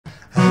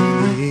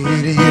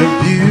need your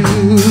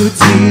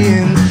beauty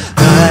in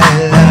my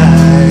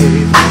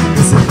life.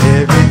 Is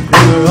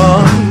everything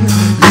wrong?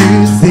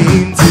 You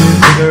seem to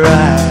think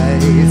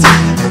right.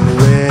 And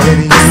when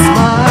you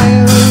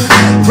smile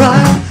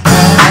right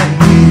at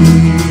me,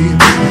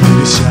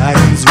 it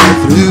shines right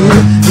through,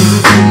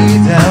 brings me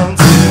down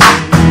to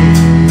me.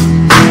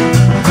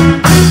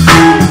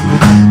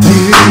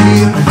 Beauty,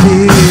 I'm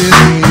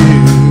feeling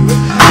you.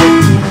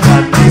 You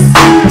got me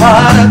so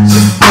hard, I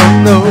just don't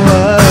know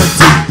what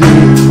to do.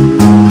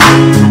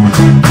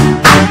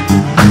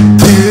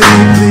 Beauty,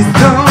 please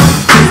don't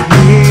kiss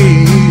me.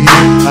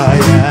 I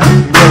am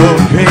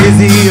going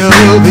crazy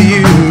over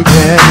you,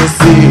 can you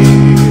see?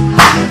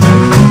 I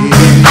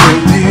need your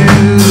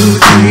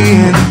beauty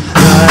in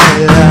my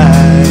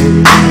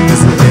life.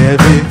 Is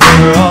everything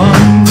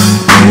wrong?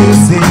 You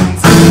seem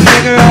to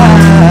make it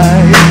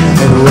right.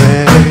 And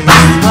when you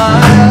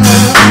smile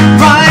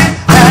right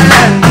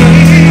at me,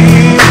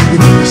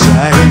 it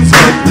shines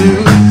right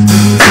through,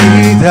 brings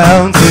me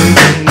down to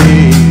my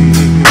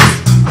knees.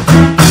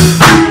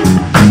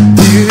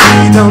 Beauty,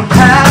 don't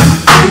pass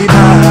me by.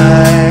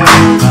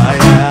 I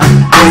am,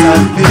 'cause I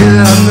feel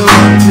I'm the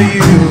one for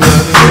you,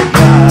 other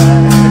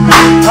guy.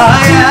 Oh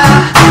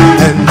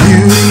yeah, and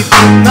beauty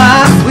is my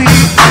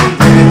sweet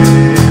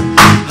baby.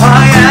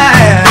 Oh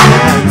yeah,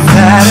 and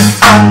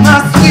satisfy my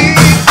sweet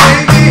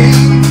baby.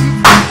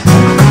 I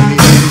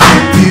need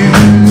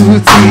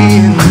beauty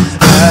in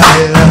my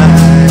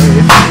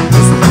life.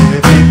 Is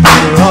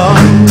everything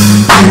wrong?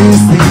 You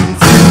seem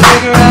to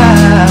make it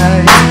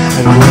right.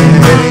 And when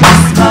you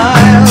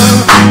smile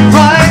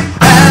right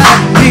at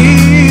me,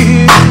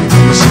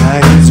 it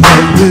shines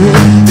right through,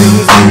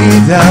 brings me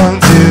down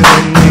to my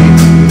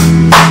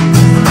knees.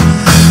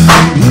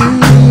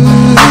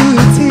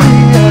 Beauty,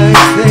 I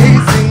stay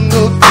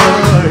single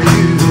for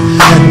you.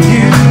 And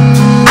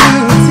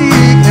beauty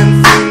can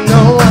see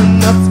no one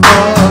else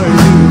for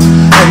you.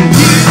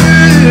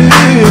 And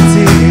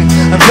beauty,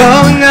 I'm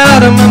going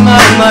out of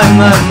my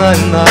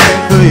mind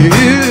for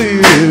you.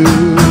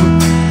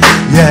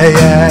 Yeah,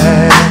 yeah.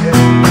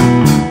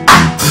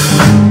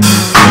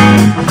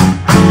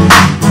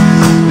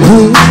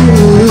 Ooh,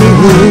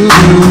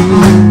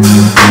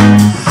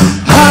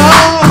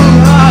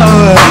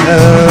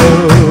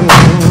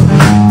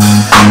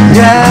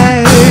 yeah,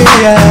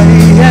 yeah,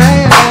 yeah,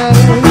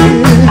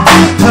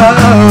 I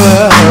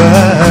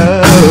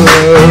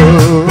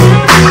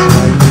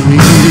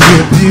need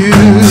your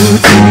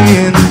beauty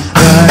in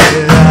my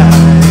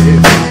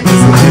life.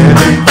 Is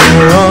everything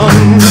wrong?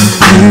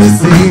 You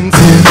seem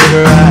to be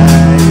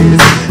right.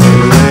 And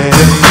when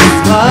you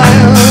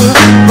smile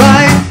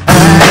right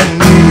at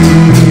me,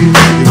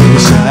 it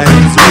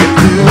shines right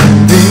through,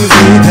 brings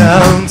me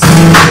down to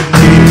my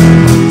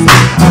knees.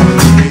 I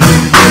need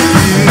your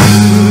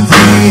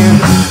beauty in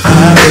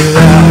my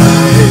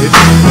life.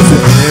 Is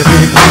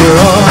everything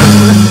wrong?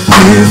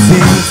 You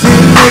seem to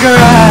be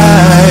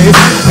right.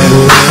 And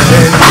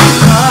when you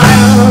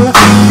smile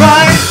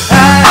right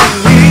at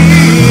me,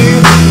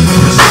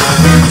 it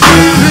shines right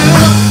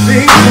through,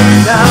 brings me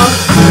down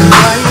to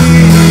my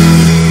knees.